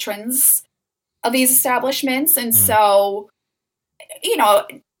also patrons of these establishments. And so,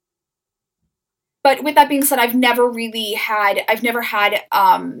 but with that being said, I've never had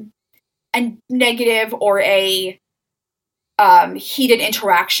a negative or a heated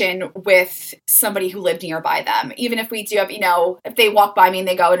interaction with somebody who lived nearby them. Even if we do have, if they walk by me and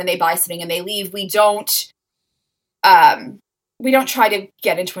they go in and they buy something and they leave, we don't try to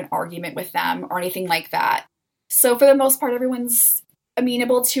get into an argument with them or anything like that. So for the most part, everyone's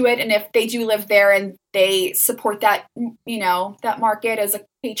amenable to it. And if they do live there and they support that, that market as a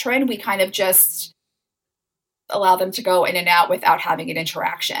patron, we kind of just allow them to go in and out without having an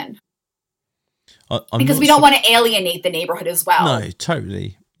interaction. Because we don't want to alienate the neighborhood as well. No,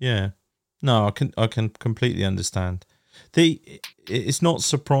 totally. Yeah. No, I can completely understand. It's not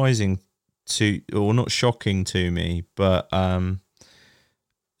surprising or not shocking to me, but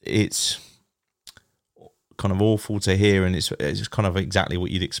it's kind of awful to hear, and it's kind of exactly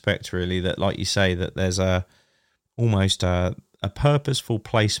what you'd expect, really. That, like you say, that there's almost a purposeful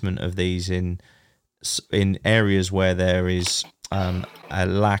placement of these in areas where there is a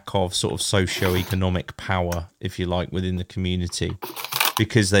lack of sort of socio-economic power, if you like, within the community,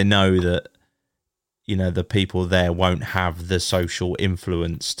 because they know that, the people there won't have the social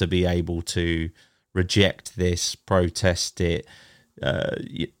influence to be able to reject this, protest it,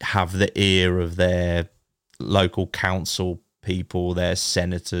 have the ear of their local council people, their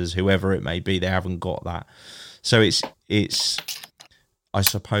senators, whoever it may be. They haven't got that. So it's I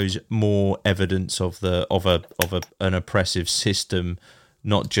suppose more evidence of an oppressive system,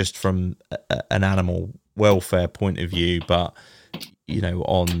 not just from an animal welfare point of view, but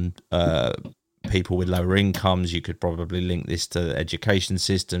on people with lower incomes. You could probably link this to education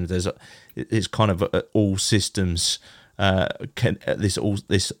systems. It's kind of all systems. This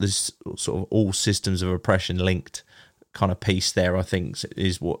sort of all systems of oppression linked kind of piece there, I think,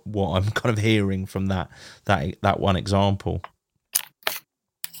 is what I'm kind of hearing from that one example.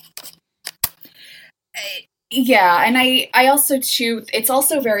 Yeah, and I also too, it's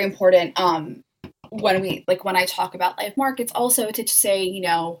also very important when I talk about live markets, also to say,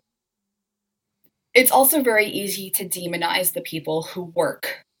 it's also very easy to demonize the people who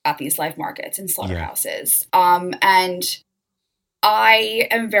work at these live markets and slaughterhouses. Yeah. And I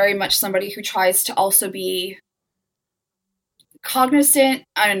am very much somebody who tries to also be cognizant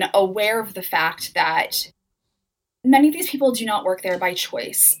and aware of the fact that many of these people do not work there by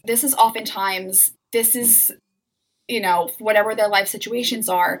choice. This is whatever their life situations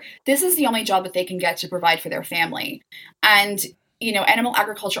are, this is the only job that they can get to provide for their family. And, animal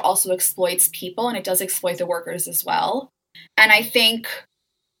agriculture also exploits people, and it does exploit the workers as well. And I think,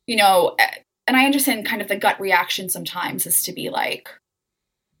 and I understand kind of the gut reaction sometimes is to be like,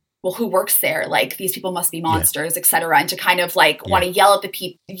 well, who works there? Like, these people must be monsters, et cetera. And to kind of want to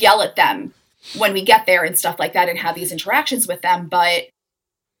yell at them when we get there and stuff like that and have these interactions with them. But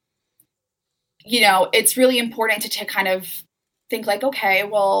it's really important to kind of think like, okay,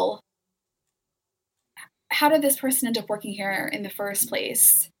 well, how did this person end up working here in the first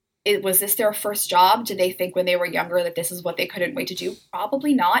place? Was this their first job? Did they think when they were younger that this is what they couldn't wait to do?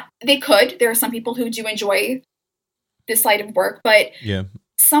 Probably not. They could. There are some people who do enjoy this line of work, but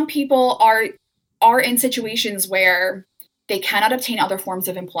some people are in situations where they cannot obtain other forms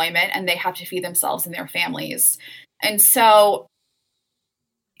of employment and they have to feed themselves and their families. And so,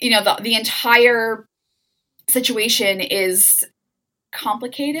 the entire situation is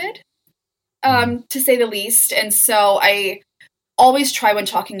complicated, to say the least. And so I always try when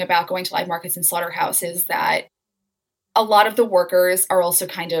talking about going to live markets and slaughterhouses that a lot of the workers are also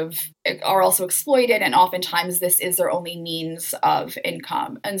exploited, and oftentimes this is their only means of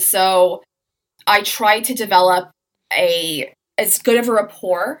income. And so I try to develop as good of a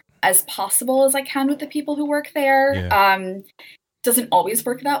rapport as possible as I can with the people who work there. Yeah. Doesn't always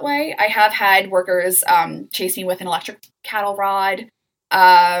work that way. I have had workers chase me with an electric cattle rod.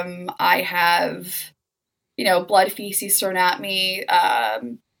 I have, blood feces thrown at me. A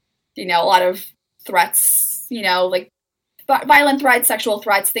lot of threats, like violent threats, sexual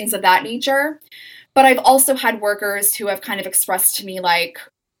threats, things of that nature. But I've also had workers who have kind of expressed to me like,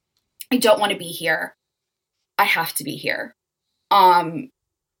 I don't want to be here. I have to be here. And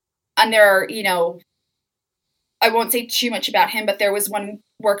there are, I won't say too much about him, but there was one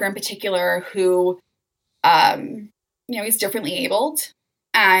worker in particular who, he's differently abled.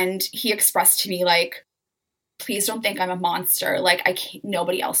 And he expressed to me, like, please don't think I'm a monster. Like,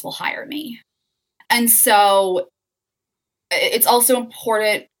 nobody else will hire me. And so it's also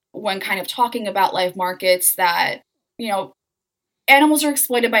important when kind of talking about live markets that, animals are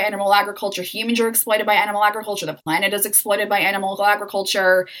exploited by animal agriculture. Humans are exploited by animal agriculture. The planet is exploited by animal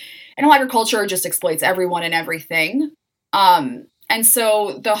agriculture. Animal agriculture just exploits everyone and everything. And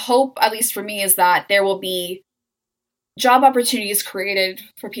so the hope, at least for me, is that there will be job opportunities created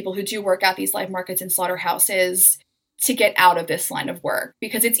for people who do work at these live markets and slaughterhouses to get out of this line of work.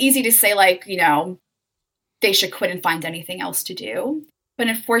 Because it's easy to say, like, you know, they should quit and find anything else to do. But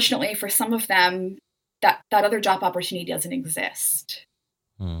unfortunately, for some of them, that other job opportunity doesn't exist.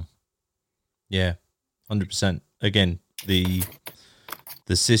 Yeah, 100%. Again, the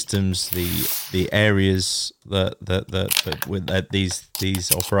systems, the areas that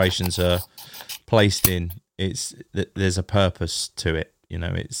these operations are placed in, there's a purpose to it. You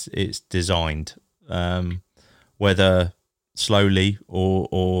know, it's designed, whether slowly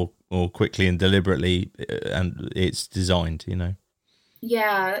or quickly and deliberately, and it's designed. You know.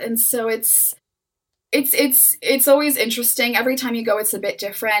 Yeah, and so it's always interesting. Every time you go, it's a bit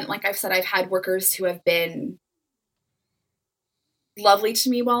different. Like I've said, I've had workers who have been lovely to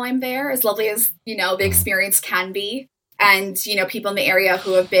me while I'm there, as lovely as, you know, the experience can be. And, you know, people in the area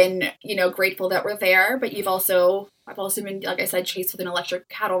who have been, you know, grateful that we're there. But I've also been, like I said, chased with an electric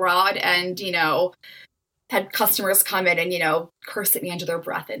cattle rod and, you know, had customers come in and, you know, curse at me under their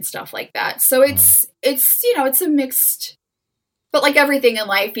breath and stuff like that. So it's, you know, it's a mixed, but like everything in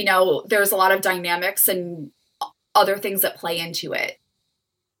life, you know, there's a lot of dynamics and other things that play into it.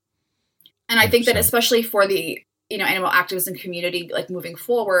 And I think that especially for the, you know, animal activism community, like moving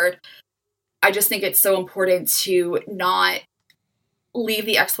forward, I just think it's so important to not leave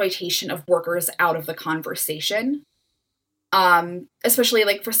the exploitation of workers out of the conversation. Especially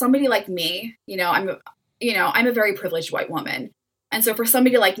like for somebody like me, I'm a very privileged white woman. And so for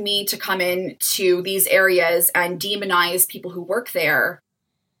somebody like me to come in to these areas and demonize people who work there,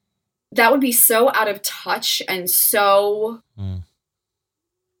 that would be so out of touch and so,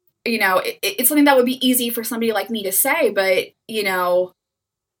 it's something that would be easy for somebody like me to say, but,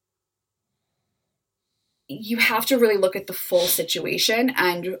 you have to really look at the full situation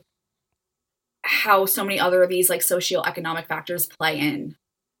and how so many other of these like socioeconomic factors play in.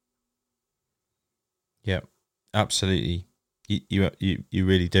 Yeah, absolutely. You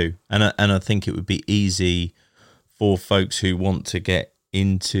really do. And I think it would be easy for folks who want to get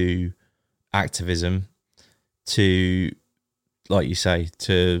into activism to, like you say,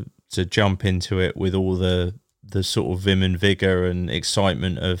 to jump into it with all the sort of vim and vigor and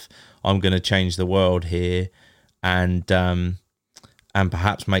excitement of I'm going to change the world here, and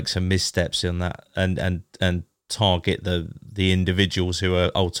perhaps make some missteps in that, and target the individuals who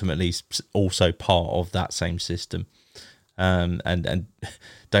are ultimately also part of that same system, and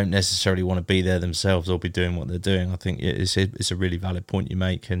don't necessarily want to be there themselves or be doing what they're doing. I think it's a really valid point you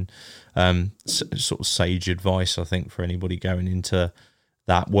make, and sort of sage advice, I think, for anybody going into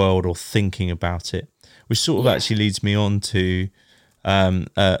that world or thinking about it, which sort of actually leads me on to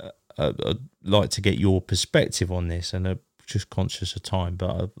I'd like to get your perspective on this, and I'm just conscious of time,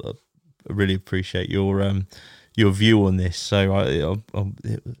 but I really appreciate your view on this. So I'm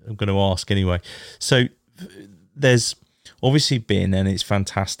going to ask anyway. So there's obviously been, and it's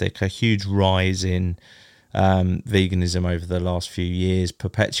fantastic, a huge rise in veganism over the last few years,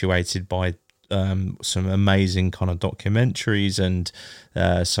 perpetuated by some amazing kind of documentaries and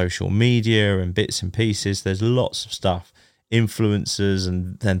social media and bits and pieces. There's lots of stuff, influencers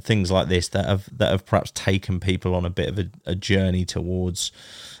and then things like this that have perhaps taken people on a bit of a journey towards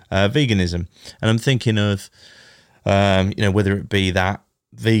veganism. And I'm thinking of whether it be that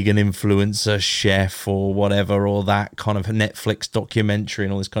vegan influencer, chef or whatever, or that kind of Netflix documentary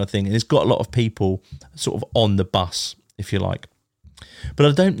and all this kind of thing. And it's got a lot of people sort of on the bus, if you like. But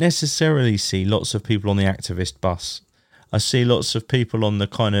I don't necessarily see lots of people on the activist bus. I see lots of people on the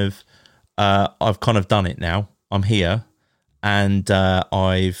kind of, I've kind of done it now. I'm here, and I'm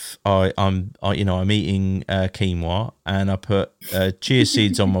eating quinoa, and I put chia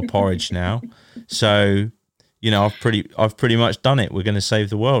seeds on my porridge now. So, I've pretty much done it. We're going to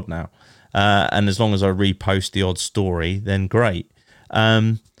save the world now, and as long as I repost the odd story, then great.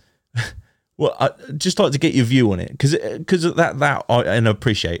 Well, I'd just like to get your view on it, because I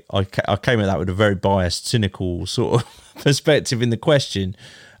appreciate. I came at that with a very biased, cynical sort of perspective in the question,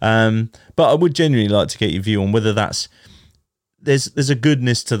 but I would genuinely like to get your view on whether there's a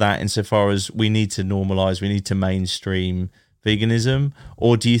goodness to that insofar as we need to normalise, we need to mainstream veganism,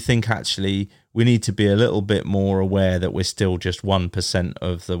 or do you think actually we need to be a little bit more aware that we're still just 1%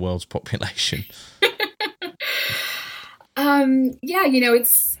 of the world's population?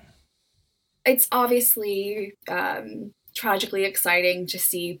 It's obviously tragically exciting to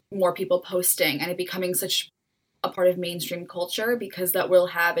see more people posting and it becoming such a part of mainstream culture, because that will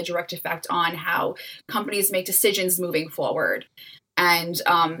have a direct effect on how companies make decisions moving forward. And,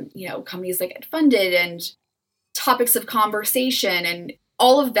 companies that get funded and topics of conversation and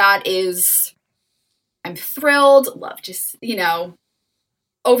all of that is, I'm thrilled, love to,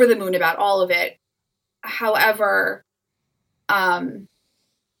 over the moon about all of it. However, I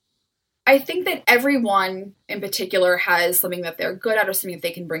think that everyone in particular has something that they're good at or something that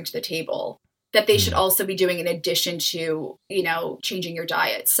they can bring to the table that they should also be doing in addition to, changing your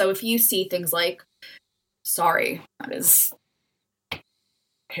diet. So if you see things like, sorry, that is,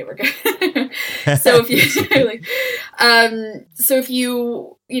 okay, we're good. So if you, so if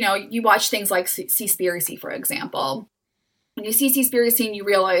you, you watch things like Seaspiracy, for example, and you see Seaspiracy and you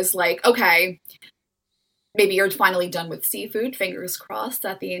realize like, okay, maybe you're finally done with seafood. Fingers crossed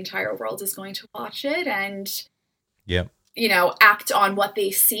that the entire world is going to watch it and, act on what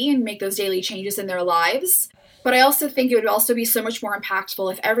they see and make those daily changes in their lives. But I also think it would also be so much more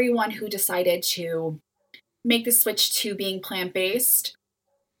impactful if everyone who decided to make the switch to being plant-based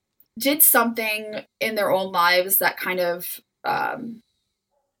did something in their own lives that kind of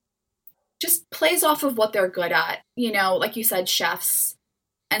just plays off of what they're good at. Like you said, chefs,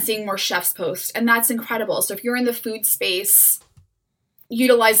 and seeing more chefs post. And that's incredible. So if you're in the food space,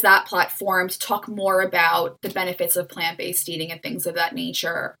 utilize that platform to talk more about the benefits of plant-based eating and things of that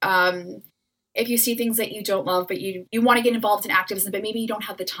nature. If you see things that you don't love, but you want to get involved in activism, but maybe you don't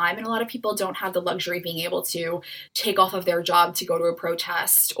have the time, and a lot of people don't have the luxury of being able to take off of their job to go to a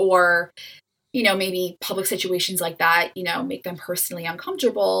protest, or, maybe public situations like that, make them personally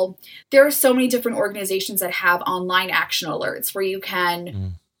uncomfortable. There are so many different organizations that have online action alerts where you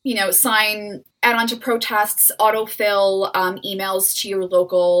can add on to protests, autofill emails to your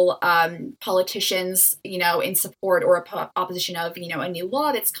local politicians, in support or opposition of, a new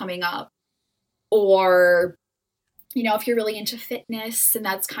law that's coming up. Or, if you're really into fitness and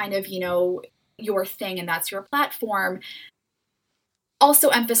that's kind of, your thing and that's your platform, also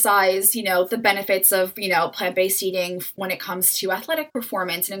emphasize, the benefits of, plant-based eating when it comes to athletic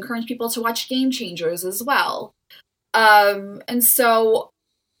performance, and encourage people to watch Game Changers as well. And so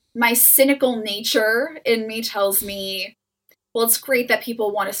my cynical nature in me tells me, well, it's great that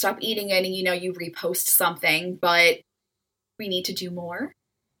people want to stop eating it and, you repost something, but we need to do more.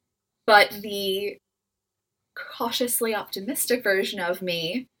 But the cautiously optimistic version of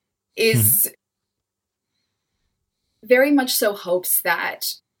me is very much so hopes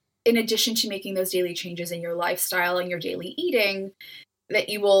that in addition to making those daily changes in your lifestyle and your daily eating, that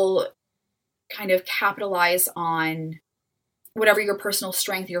you will kind of capitalize on whatever your personal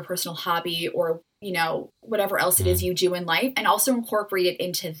strength, your personal hobby, or, whatever else it is you do in life, and also incorporate it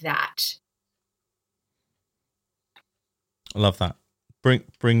into that. I love that.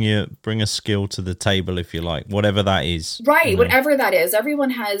 Bring a skill to the table, if you like, whatever that is. Right, whatever that is. Everyone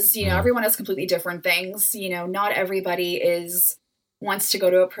has, everyone has completely different things. Not everybody wants to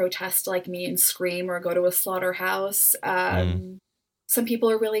go to a protest like me and scream, or go to a slaughterhouse. Some people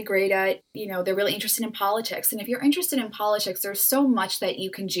are really great at, they're really interested in politics. And if you're interested in politics, there's so much that you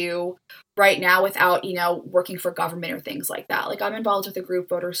can do right now without, working for government or things like that. Like, I'm involved with a group,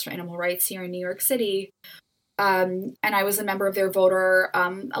 Voters for Animal Rights, here in New York City. And I was a member of their voter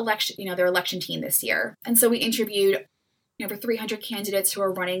election, their election team this year. And so we interviewed over 300 candidates who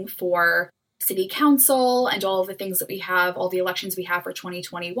are running for city council and all of the things that we have, all the elections we have for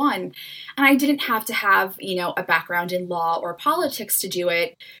 2021. And I didn't have to have, a background in law or politics to do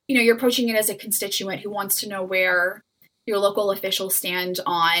it. You're approaching it as a constituent who wants to know where your local officials stand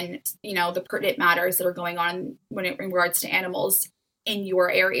on, the pertinent matters that are going on in regards to animals in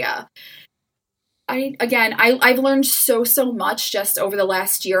your area. I've learned so much just over the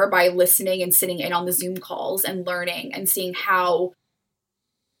last year by listening and sitting in on the Zoom calls and learning and seeing how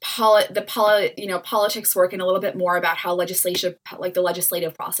politics work, and a little bit more about how the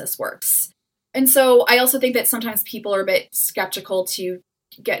legislative process works. And so I also think that sometimes people are a bit skeptical to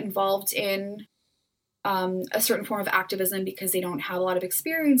get involved in a certain form of activism because they don't have a lot of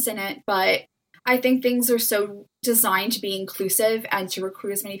experience in it. But I think things are so designed to be inclusive and to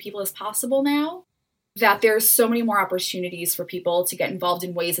recruit as many people as possible now, that there's so many more opportunities for people to get involved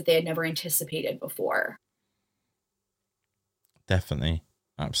in ways that they had never anticipated before. Definitely.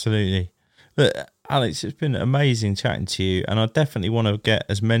 Absolutely. Look, Alex, it's been amazing chatting to you, and I definitely want to get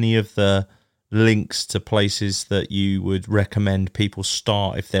as many of the links to places that you would recommend people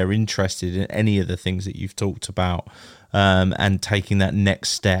start if they're interested in any of the things that you've talked about, and taking that next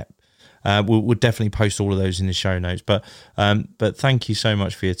step. We'll definitely post all of those in the show notes. But thank you so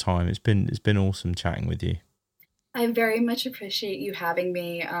much for your time. It's been awesome chatting with you. I very much appreciate you having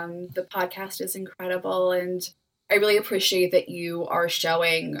me. The podcast is incredible, and I really appreciate that you are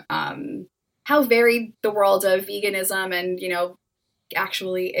showing how varied the world of veganism and,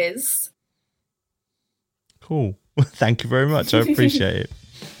 actually is. Cool. Thank you very much. I appreciate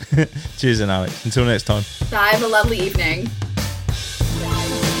it. Cheers, and Alex. Until next time. Bye. Have a lovely evening.